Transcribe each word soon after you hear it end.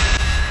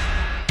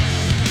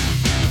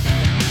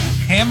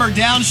Hammer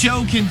Down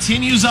Show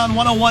continues on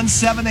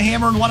 101.7 The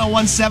Hammer and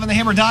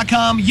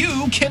 101.7thehammer.com.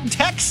 You can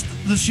text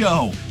the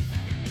show.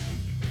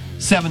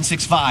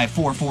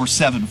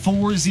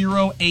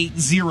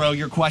 765-447-4080.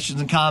 Your questions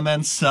and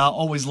comments.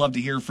 Always love to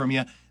hear from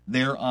you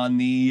there on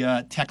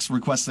the text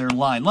request there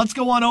line. Let's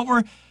go on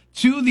over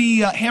to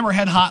the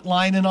Hammerhead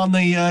hotline. And on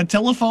the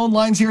telephone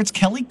lines here, it's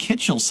Kelly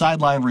Kitchell,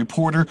 sideline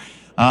reporter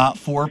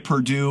for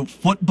Purdue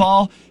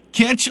football.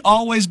 Kitch,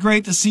 always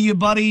great to see you,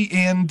 buddy.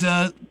 And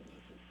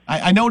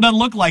I know it doesn't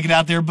look like it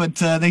out there, but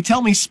they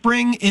tell me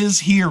spring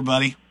is here,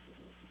 buddy.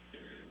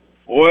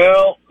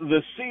 Well,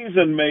 the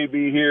season may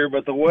be here,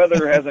 but the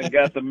weather hasn't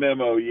got the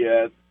memo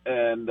yet,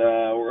 and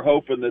we're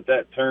hoping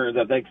that turns.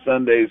 I think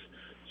Sunday's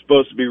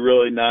supposed to be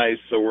really nice,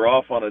 so we're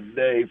off on a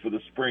day for the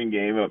spring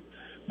game. It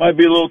might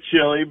be a little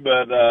chilly,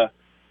 but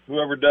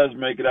whoever does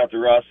make it out to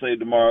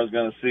Ross-Ade tomorrow is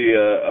going to see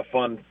a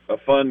fun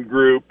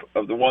group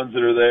of the ones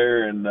that are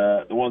there and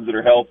the ones that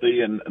are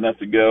healthy and enough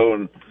to go,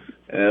 and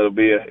it'll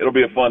be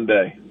a fun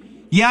day.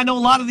 Yeah, I know a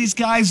lot of these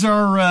guys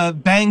are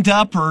banged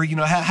up or,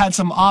 had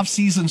some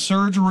off-season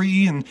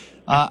surgery and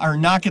are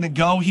not going to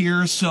go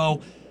here. So,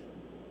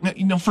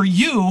 for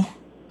you,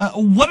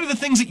 what are the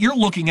things that you're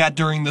looking at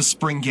during this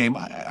spring game?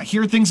 I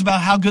hear things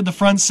about how good the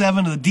front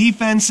seven of the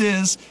defense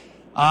is.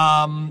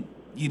 I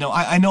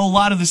know a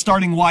lot of the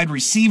starting wide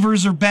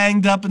receivers are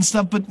banged up and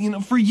stuff. But,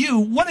 for you,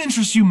 what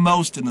interests you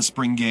most in the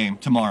spring game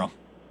tomorrow?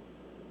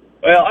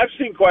 Well, I've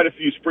seen quite a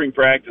few spring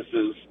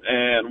practices,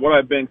 and what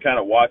I've been kind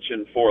of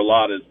watching for a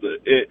lot is that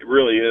it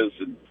really is,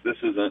 and this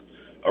isn't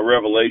a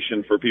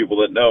revelation for people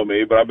that know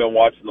me, but I've been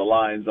watching the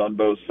lines on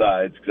both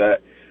sides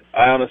because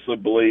I honestly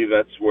believe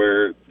that's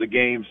where the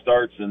game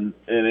starts and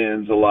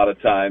ends a lot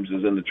of times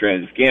is in the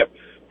trenches. If you can't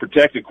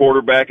protect a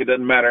quarterback, it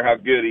doesn't matter how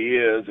good he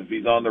is. If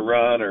he's on the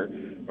run or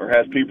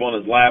has people in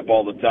his lap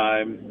all the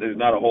time, there's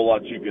not a whole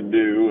lot you can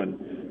do, and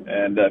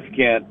if you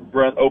can't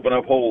open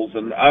up holes,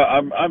 and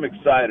I'm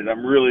excited.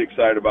 I'm really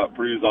excited about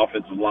Purdue's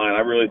offensive line. I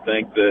really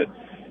think that,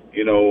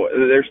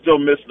 they're still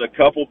missing a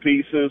couple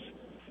pieces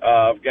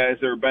of guys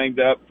that are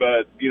banged up,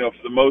 but,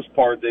 for the most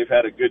part, they've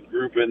had a good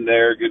group in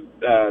there.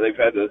 They've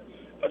had a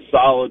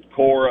solid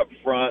core up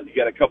front. You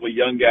got a couple of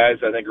young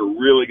guys I think are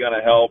really going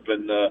to help,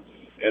 and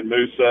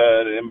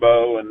Musa and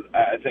Imbo, and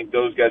I think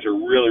those guys are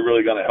really,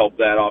 really going to help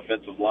that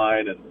offensive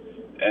line.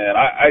 And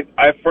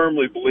I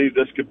firmly believe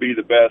this could be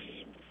the best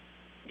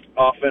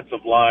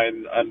offensive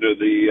line under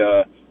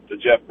the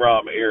Jeff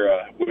Brom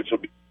era, which will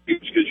be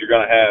huge because you're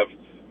going to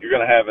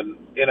have an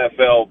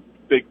NFL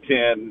Big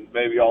Ten,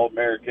 maybe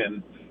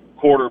All-American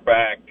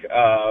quarterback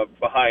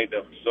behind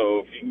him. So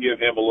if you can give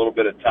him a little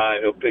bit of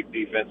time, he'll pick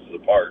defenses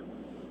apart.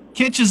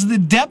 Kitch, is the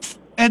depth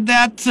at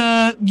that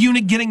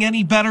unit getting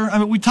any better? I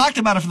mean, we talked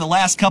about it for the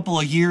last couple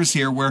of years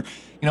here where,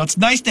 it's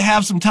nice to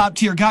have some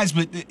top-tier guys,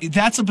 but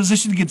that's a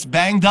position that gets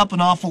banged up an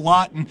awful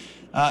lot, and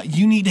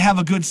you need to have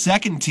a good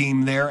second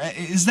team there.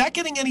 Is that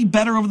getting any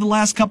better over the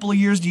last couple of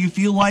years, do you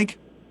feel like?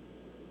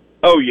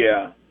 Oh,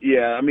 yeah.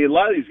 Yeah, I mean, a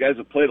lot of these guys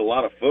have played a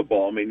lot of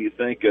football. I mean, you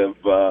think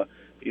of, Gus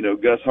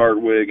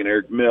Hardwig and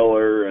Eric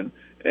Miller and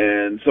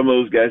some of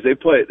those guys. They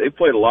played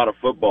a lot of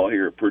football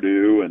here at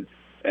Purdue, and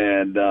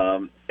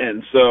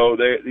so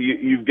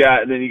you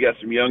got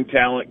some young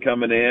talent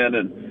coming in,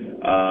 and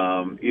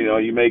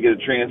you may get a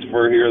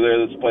transfer here or there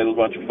that's played a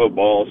bunch of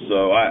football.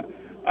 So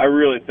I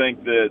really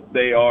think that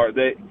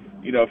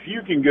if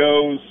you can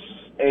go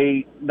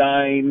 8,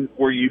 9,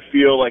 where you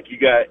feel like you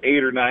got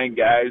 8 or 9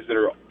 guys that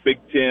are Big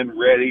Ten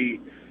ready,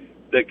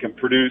 that can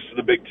produce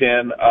the Big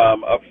Ten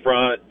up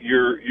front,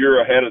 you're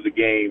ahead of the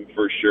game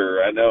for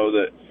sure. I know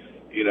that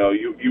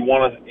you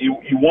want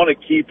to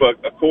keep a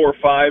core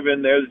 5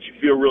 in there that you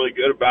feel really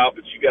good about,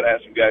 but you got to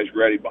have some guys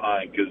ready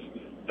behind because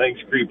things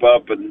creep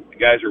up and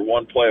guys are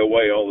one play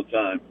away all the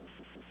time.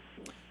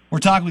 We're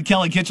talking with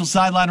Kelly Kitchell,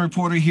 sideline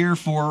reporter here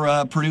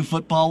for Purdue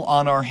football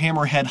on our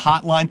Hammerhead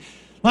hotline.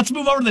 Let's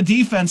move over to the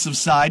defensive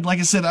side. Like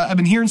I said, I've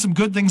been hearing some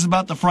good things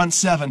about the front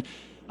seven.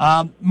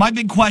 My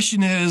big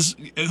question is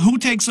who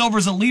takes over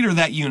as a leader of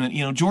that unit?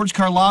 George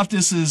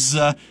Karlaftis is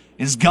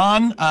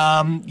gone.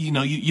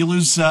 You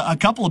lose a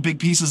couple of big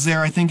pieces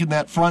there, I think, in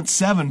that front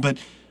seven. But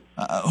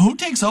who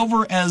takes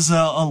over as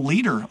a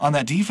leader on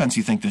that defense,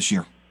 you think, this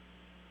year?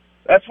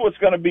 That's what's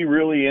going to be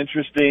really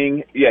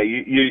interesting. Yeah,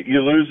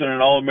 you're losing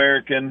an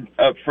All-American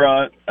up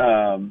front,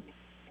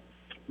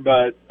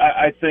 but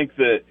I think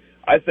the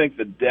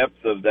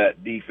depth of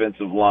that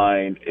defensive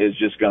line is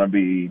just going to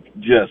be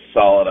just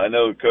solid. I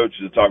know the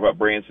coaches have talked about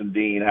Branson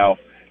Dean, how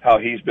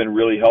he's been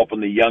really helping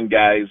the young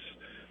guys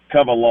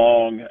come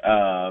along.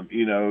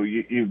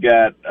 You've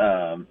got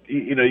a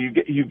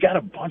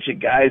bunch of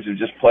guys who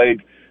just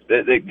played.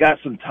 They got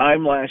some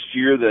time last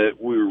year that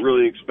we were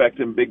really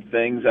expecting big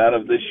things out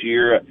of this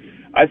year.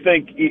 I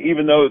think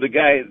even though the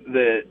guy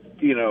that,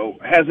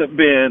 hasn't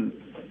been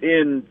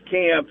in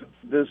camp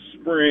this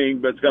spring,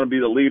 but it's going to be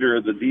the leader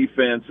of the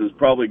defense, is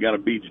probably going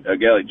to be a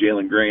guy like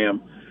Jalen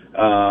Graham.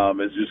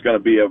 Is just going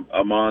to be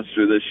a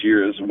monster this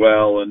year as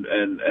well,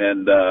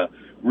 and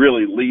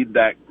really lead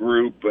that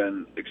group,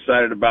 and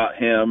excited about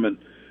him. And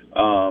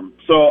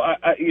So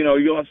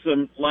you'll have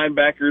some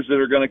linebackers that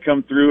are going to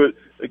come through it.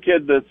 The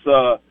kid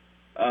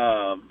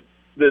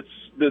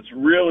that's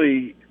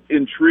really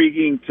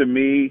intriguing to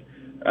me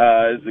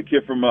is the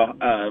kid from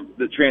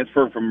that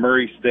transferred from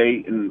Murray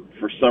State, and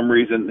for some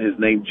reason his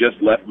name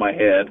just left my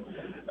head.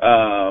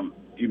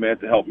 You may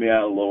have to help me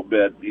out a little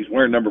bit. He's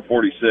wearing number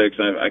 46.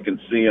 I can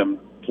see him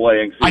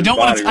playing. I don't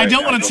want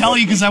to tell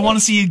you because I want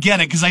to see you get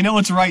it, because I know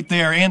it's right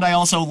there, and I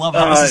also love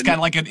how this is kind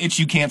of like an itch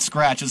you can't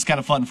scratch. It's kind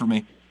of fun for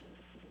me.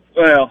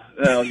 Well,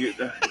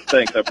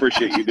 thanks. I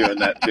appreciate you doing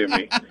that to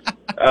me.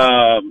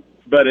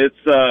 But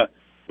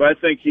I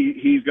think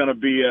he's going to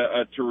be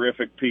a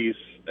terrific piece,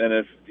 and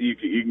if you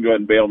can go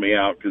ahead and bail me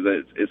out because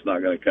it's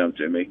not going to come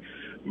to me.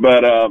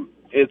 But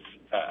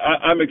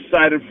I'm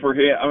excited for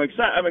him. I'm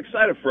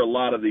excited for a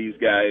lot of these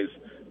guys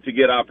to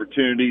get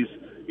opportunities.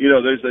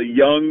 There's a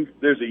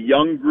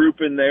young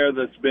group in there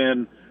that's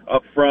been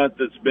up front,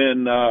 that's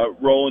been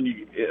rolling.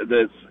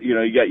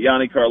 You got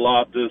Yanni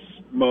Karlaftis,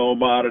 Mo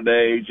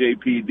Amadade,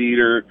 J.P.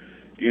 Dieter.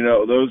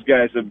 Those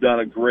guys have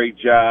done a great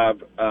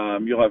job.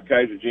 You'll have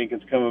Kaiser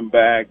Jenkins coming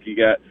back. You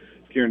got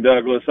Kieran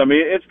Douglas. I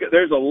mean,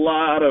 there's a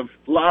lot of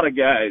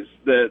guys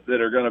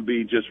that are going to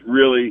be just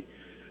really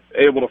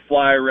able to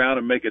fly around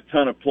and make a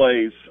ton of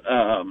plays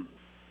on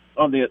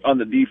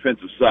the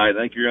defensive side. I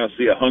think you're going to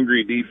see a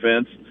hungry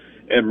defense.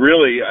 And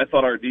really, I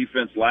thought our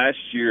defense last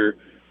year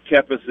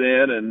kept us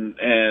in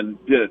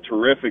and did a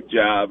terrific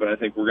job. And I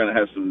think we're going to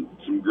have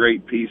some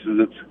great pieces.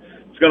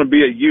 It's going to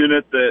be a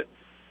unit that,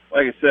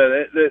 like I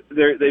said,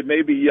 they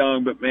may be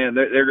young, but man,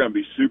 they're going to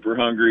be super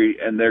hungry,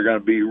 and they're going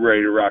to be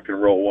ready to rock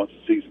and roll once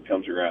the season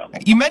comes around.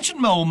 You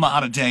mentioned Mo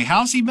Amadade.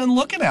 How's he been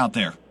looking out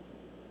there?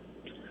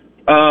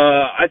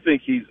 I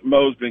think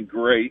Mo's been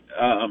great.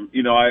 I've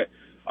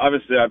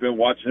been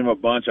watching him a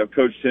bunch. I've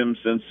coached him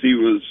since he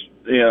was,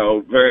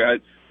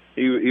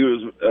 he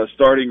was a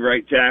starting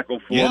right tackle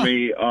for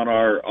me on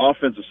our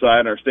offensive side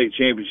in our state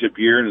championship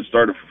year, and it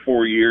started for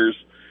 4 years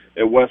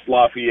at West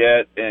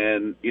Lafayette.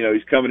 And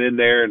he's coming in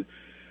there, and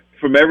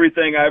from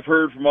everything I've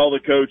heard from all the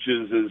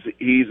coaches, is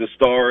he's a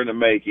star in the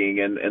making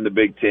in the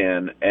Big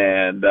Ten,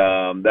 and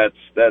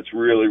that's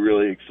really,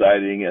 really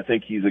exciting. I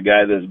think he's a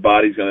guy that his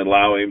body's going to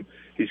allow him.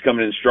 He's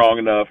coming in strong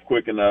enough,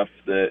 quick enough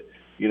that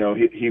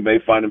he may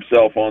find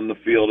himself on the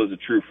field as a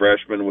true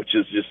freshman, which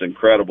is just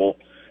incredible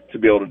to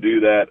be able to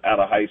do that out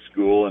of high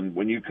school. And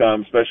when you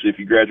come, especially if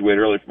you graduate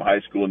early from high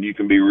school, and you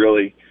can be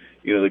really,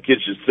 the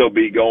kid should still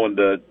be going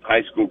to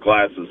high school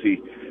classes.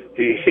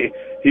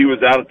 He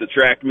was out at the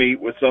track meet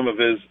with some of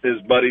his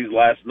buddies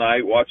last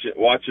night,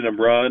 watching him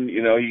run. He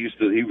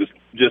was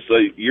just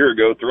a year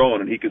ago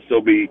throwing, and he could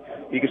still be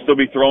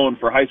throwing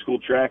for high school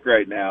track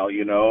right now.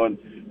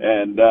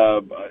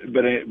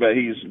 But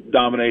he's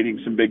dominating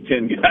some Big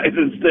Ten guys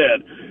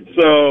instead.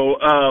 So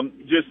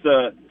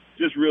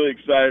just really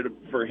excited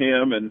for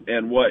him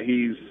and what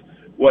he's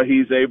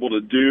able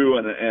to do,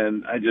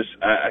 and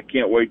I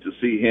can't wait to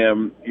see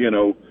him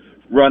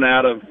run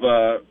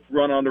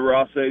onto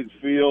Ross-Ade's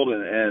field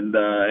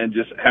and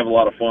just have a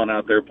lot of fun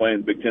out there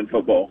playing Big Ten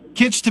football.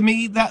 Kitch, to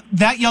me,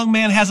 that young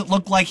man hasn't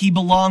looked like he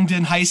belonged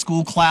in high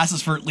school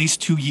classes for at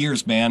least 2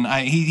 years, man.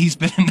 He's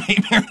been a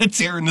nightmare to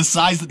tear, and the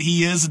size that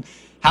he is and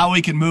how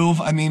he can move,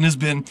 has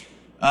been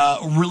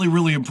really,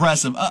 really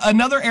impressive.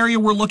 Another area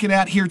we're looking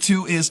at here,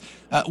 too, is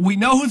we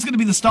know who's going to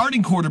be the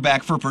starting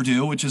quarterback for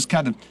Purdue, which is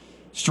kind of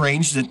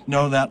strange to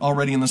know that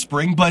already in the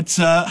spring, but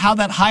how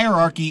that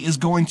hierarchy is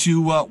going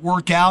to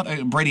work out.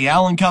 Brady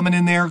Allen coming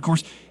in there, of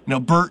course.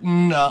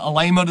 Burton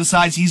Alamo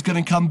decides he's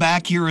going to come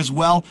back here as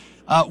well.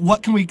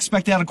 What can we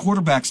expect out of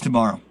quarterbacks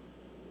tomorrow?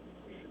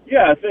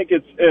 Yeah, I think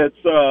it's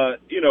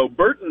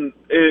Burton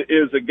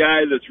is a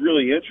guy that's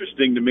really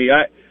interesting to me.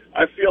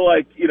 I feel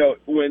like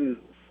when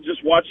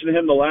just watching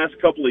him the last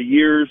couple of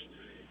years,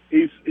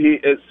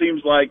 it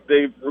seems like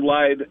they've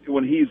relied,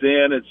 when he's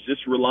in, it's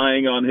just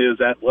relying on his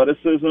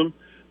athleticism.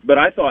 But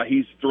I thought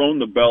he's thrown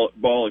the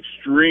ball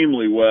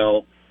extremely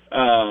well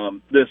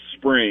this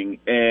spring,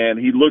 and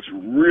he looks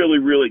really,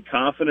 really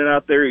confident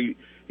out there. He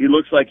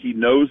looks like he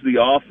knows the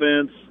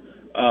offense.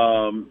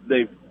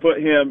 They've put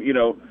him,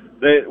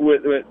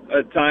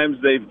 at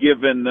times they've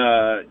given,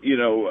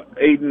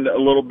 Aiden a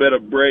little bit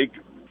of break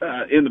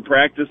in the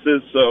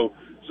practices, so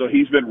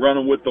he's been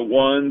running with the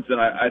ones, and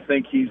I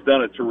think he's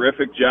done a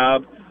terrific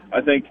job.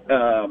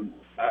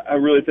 I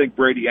really think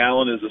Brady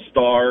Allen is a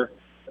star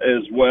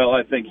as well.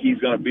 I think he's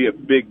going to be a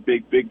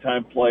big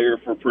time player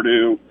for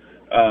Purdue.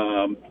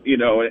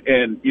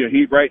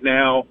 He right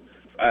now,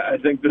 I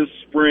think this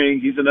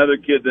spring, he's another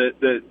kid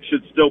that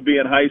should still be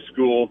in high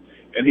school,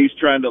 and he's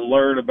trying to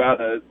learn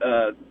about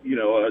a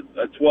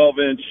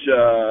 12-inch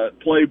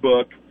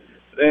playbook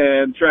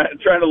and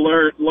trying to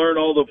learn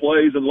all the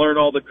plays and learn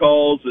all the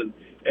calls and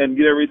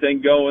get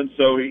everything going.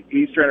 So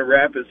he's trying to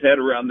wrap his head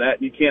around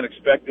that, and you can't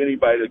expect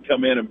anybody to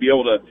come in and be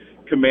able to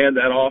command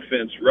that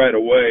offense right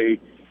away.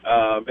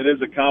 It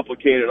is a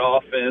complicated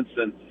offense,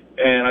 and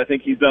I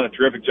think he's done a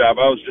terrific job.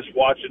 I was just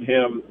watching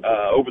him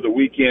over the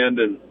weekend,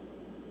 and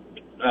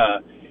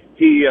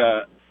he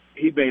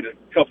he made a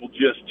couple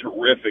just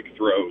terrific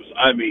throws.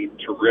 I mean,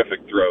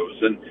 terrific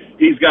throws, and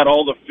he's got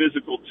all the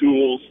physical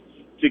tools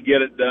to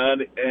get it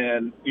done.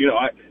 And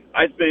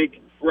I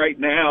think right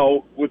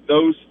now with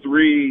those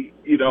three,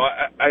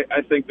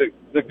 I think that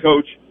the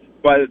coach,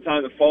 by the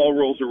time the fall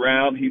rolls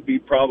around, he'd be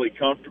probably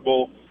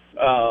comfortable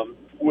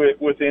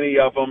with any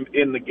of them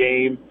in the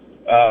game,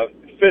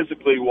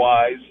 physically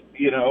wise,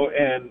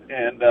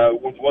 and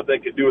with what they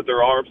could do with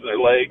their arms and their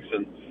legs,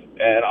 and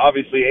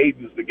obviously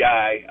Aiden's the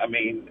guy. I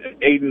mean,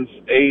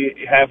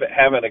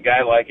 having a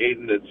guy like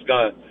Aiden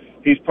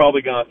he's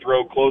probably gonna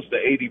throw close to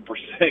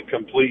 80%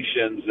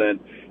 completions, and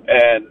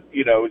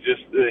he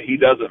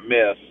doesn't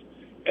miss.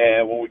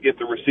 And when we get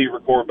the receiver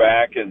core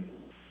back, and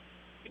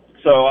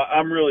so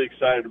I'm really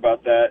excited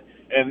about that.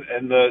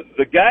 And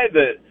the guy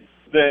that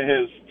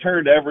has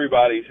turned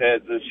everybody's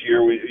head this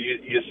year,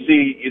 you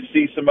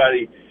see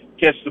somebody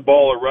catch the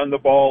ball or run the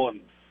ball, and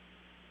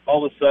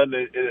all of a sudden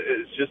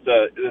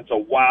it's a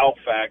wow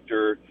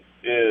factor.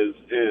 Is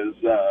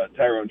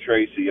Tyrone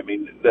Tracy? I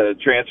mean, the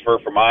transfer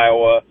from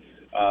Iowa.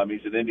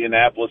 He's an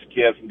Indianapolis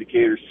kid from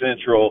Decatur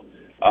Central.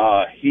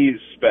 He's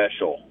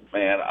special,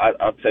 man.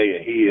 I'll tell you,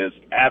 he is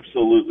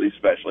absolutely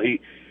special.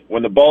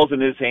 When the ball's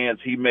in his hands,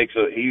 he's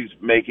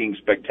making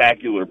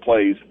spectacular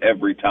plays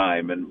every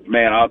time. And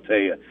man, I'll tell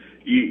you,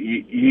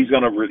 he's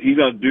gonna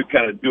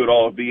do it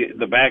all. He'll be in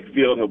the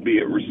backfield. He'll be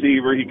a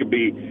receiver. He could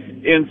be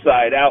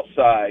inside,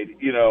 outside.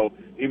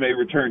 He may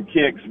return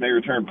kicks, may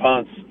return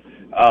punts.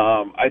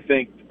 I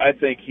think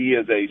he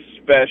is a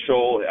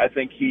special. I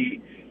think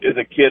he is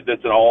a kid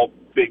that's an all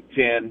Big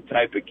Ten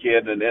type of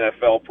kid, an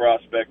NFL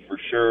prospect for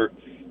sure,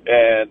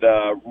 and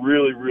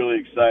really, really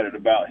excited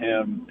about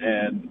him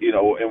and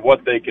and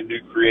what they can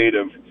do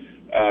creative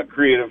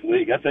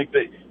league. I think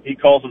that he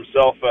calls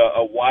himself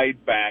a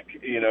wide back.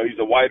 He's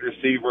a wide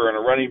receiver and a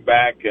running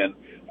back, and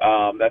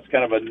that's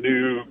kind of a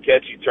new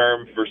catchy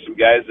term for some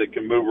guys that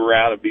can move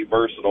around and be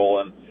versatile.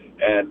 And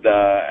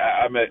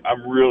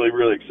I'm really,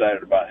 really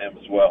excited about him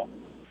as well.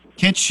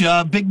 Kitch,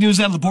 big news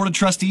out of the Board of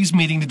Trustees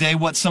meeting today.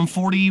 Some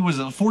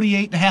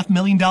 $48.5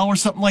 million,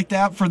 something like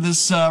that, for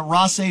this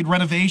Ross-Ade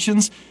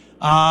renovations.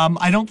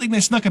 I don't think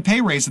they snuck a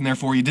pay raise in there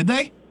for you, did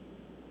they?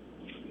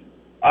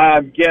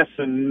 I'm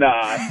guessing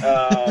not.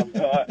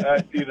 But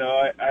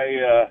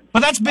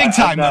that's big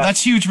time, though.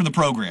 That's huge for the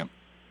program.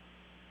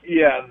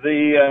 Yeah,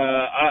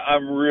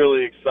 I'm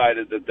really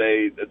excited that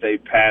they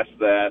passed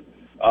that.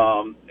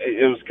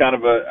 It was kind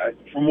of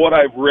from what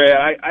I've read,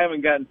 I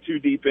haven't gotten too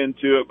deep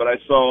into it, but I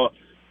saw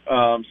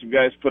some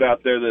guys put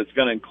out there that it's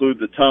going to include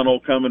the tunnel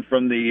coming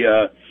from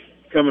the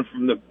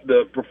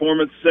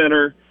performance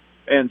center,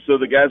 and so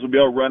the guys will be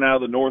able to run out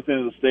of the north end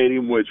of the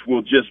stadium, which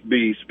will just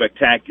be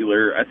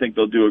spectacular. I think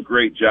they'll do a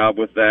great job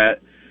with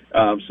that,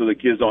 so the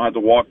kids don't have to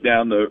walk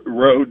down the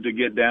road to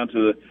get down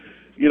to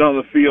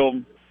the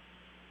field.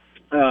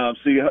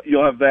 So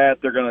you'll have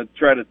that. They're going to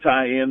try to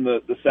tie in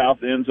the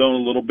south end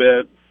zone a little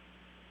bit,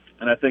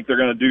 and I think they're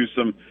going to do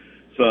something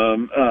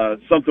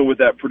with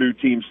that Purdue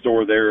team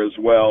store there as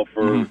well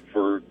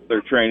for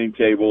their training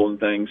table and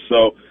things.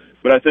 So,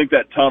 but I think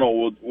that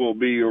tunnel will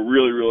be a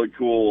really, really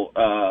cool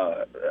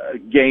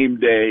game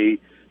day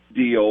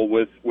deal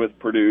with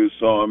Purdue.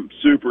 So I'm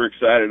super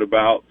excited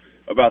about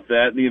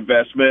that and the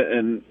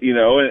investment,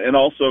 and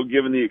also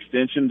giving the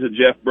extension to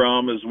Jeff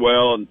Brom as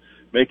well, and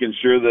making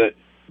sure that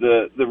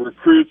the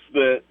recruits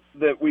that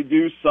we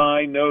do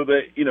sign know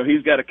that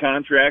he's got a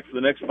contract for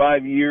the next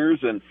 5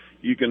 years, and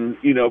you can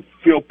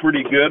feel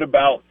pretty good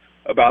about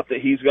that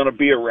he's going to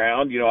be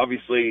around.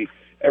 Obviously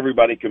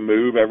everybody can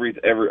move every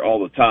all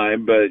the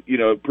time, but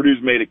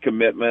Purdue's made a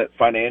commitment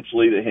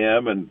financially to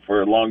him and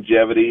for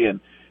longevity, and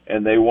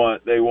they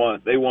want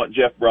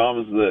Jeff Brom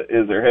as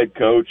their head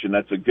coach, and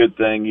that's a good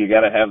thing. You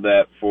got to have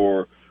that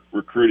for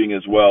recruiting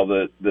as well,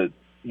 that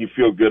you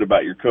feel good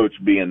about your coach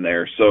being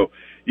there. So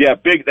yeah,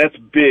 that's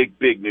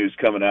big news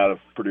coming out of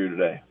Purdue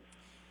today.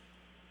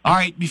 All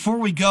right, before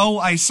we go,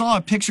 I saw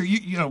a picture.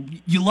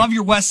 You love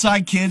your West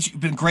Side kids. You've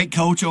been a great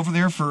coach over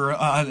there for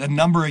a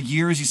number of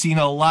years. You've seen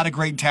a lot of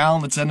great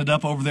talent that's ended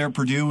up over there at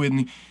Purdue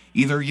in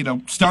either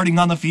starting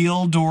on the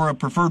field or a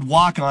preferred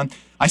walk-on.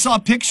 I saw a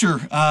picture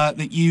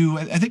that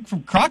I think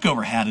from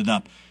Crockover had it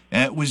up.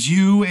 It was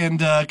you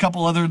and a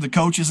couple the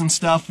coaches and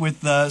stuff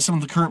with some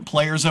of the current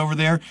players over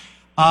there.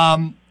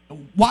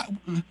 What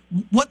in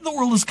the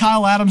world is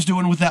Kyle Adams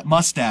doing with that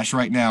mustache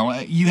right now?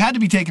 You had to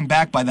be taken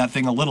back by that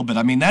thing a little bit.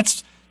 I mean,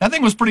 that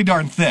thing was pretty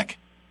darn thick.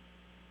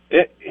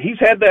 He's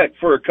had that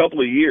for a couple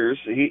of years.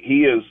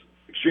 He is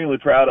extremely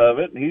proud of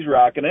it, and he's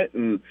rocking it.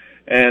 And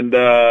it's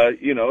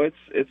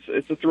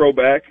a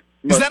throwback.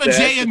 Is that a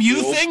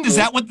JMU thing? Is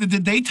that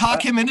did they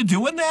talk him into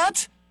doing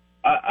that?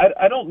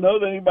 I don't know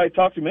that anybody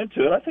talked him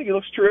into it. I think it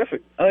looks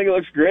terrific. I think it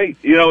looks great.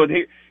 And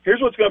here's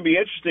what's going to be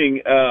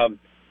interesting.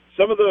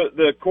 Some of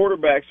the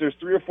quarterbacks, there's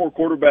 3 or 4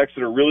 quarterbacks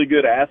that are really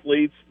good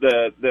athletes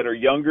that are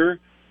younger,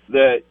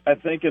 that I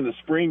think in the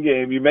spring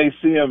game you may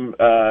see them.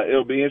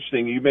 It'll be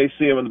interesting. You may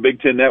see them in the Big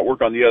Ten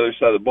Network on the other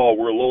side of the ball.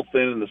 We're a little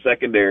thin in the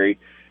secondary,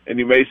 and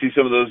you may see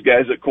some of those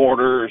guys at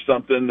corner or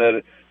something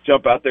that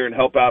jump out there and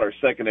help out our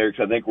secondary,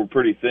 because I think we're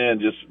pretty thin,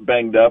 just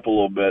banged up a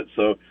little bit.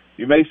 So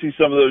you may see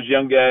some of those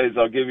young guys.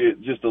 I'll give you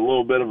just a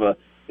little bit of a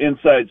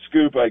inside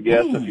scoop, I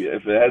guess,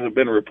 if it hasn't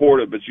been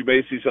reported, but you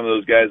may see some of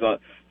those guys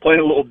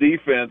playing a little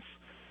defense.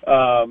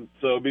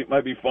 So it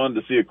might be fun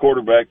to see a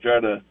quarterback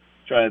try to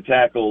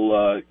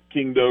tackle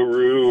King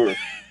Doru or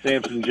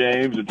Samson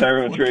James or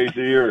Tyrone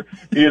Tracy, or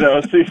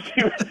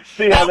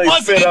see how they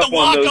fit up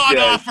on those guys.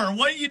 Offer.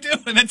 What are you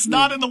doing? It's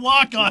not in the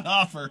walk-on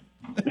offer.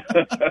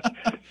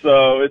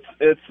 So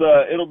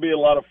it'll be a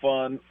lot of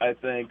fun, I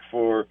think,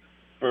 for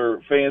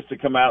fans to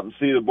come out and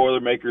see the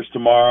Boilermakers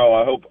tomorrow.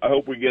 I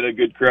hope we get a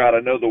good crowd. I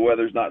know the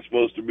weather's not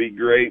supposed to be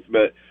great,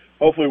 but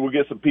hopefully we'll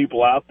get some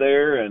people out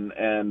there, and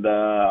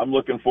I'm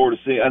looking forward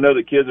to seeing. I know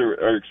the kids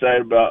are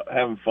excited about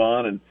having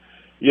fun, and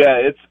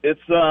yeah, it's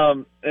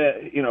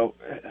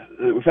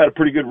we've had a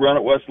pretty good run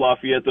at West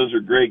Lafayette. Those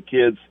are great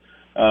kids.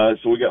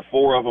 So we got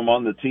 4 of them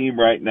on the team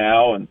right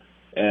now, and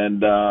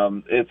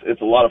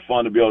it's a lot of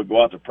fun to be able to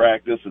go out to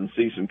practice and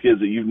see some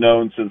kids that you've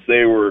known since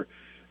they were.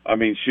 I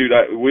mean,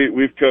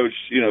 we've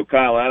coached,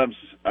 Kyle Adams.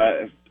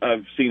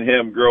 I've seen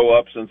him grow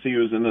up since he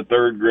was in the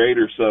 3rd grade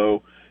or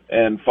so,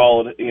 and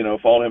followed him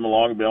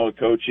along and been able to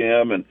coach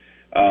him, and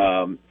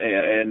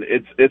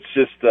it's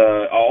just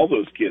all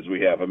those kids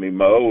we have. I mean,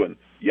 Mo and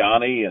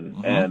Yanni and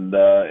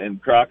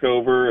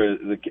Crockover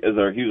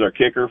he was our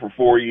kicker for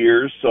 4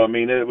 years. So I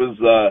mean, it was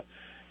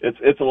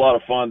it's a lot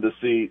of fun to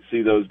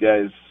see those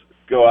guys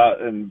go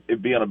out and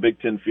be on a Big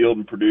Ten field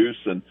and produce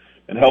and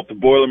help the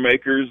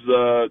Boilermakers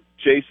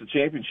chase the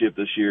championship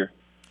this year.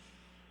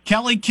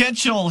 Kelly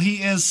Kitchell,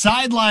 he is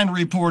sideline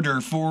reporter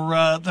for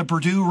the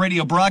Purdue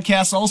radio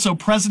broadcast, also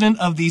president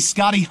of the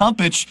Scotty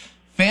Humpich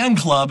fan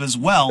club as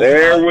well.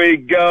 There we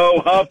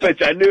go,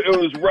 Humpich. I knew it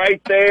was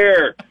right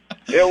there.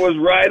 It was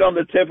right on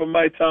the tip of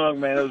my tongue,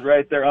 man. It was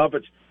right there.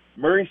 Humpich,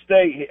 Murray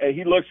State,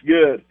 he looks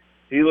good.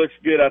 He looks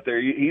good out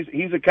there.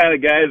 He's the kind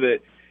of guy that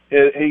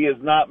he has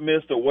not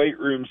missed a weight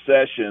room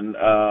session.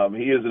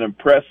 He is an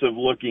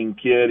impressive-looking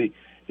kid.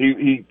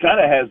 He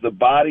kind of has the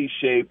body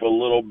shape a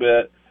little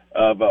bit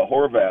of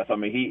Horvath. I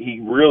mean, he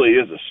really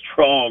is a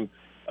strong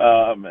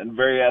and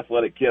very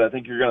athletic kid. I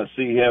think you're going to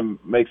see him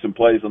make some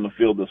plays on the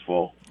field this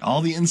fall.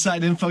 All the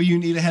inside info you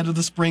need ahead of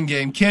the spring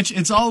game. Kitch,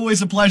 it's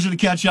always a pleasure to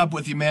catch up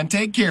with you, man.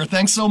 Take care.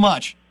 Thanks so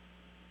much.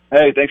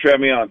 Hey, thanks for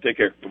having me on. Take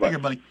care. Bye-bye. Take care,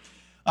 buddy.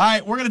 All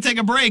right, we're going to take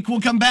a break. We'll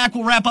come back.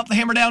 We'll wrap up the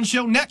Hammer Down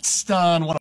Show next on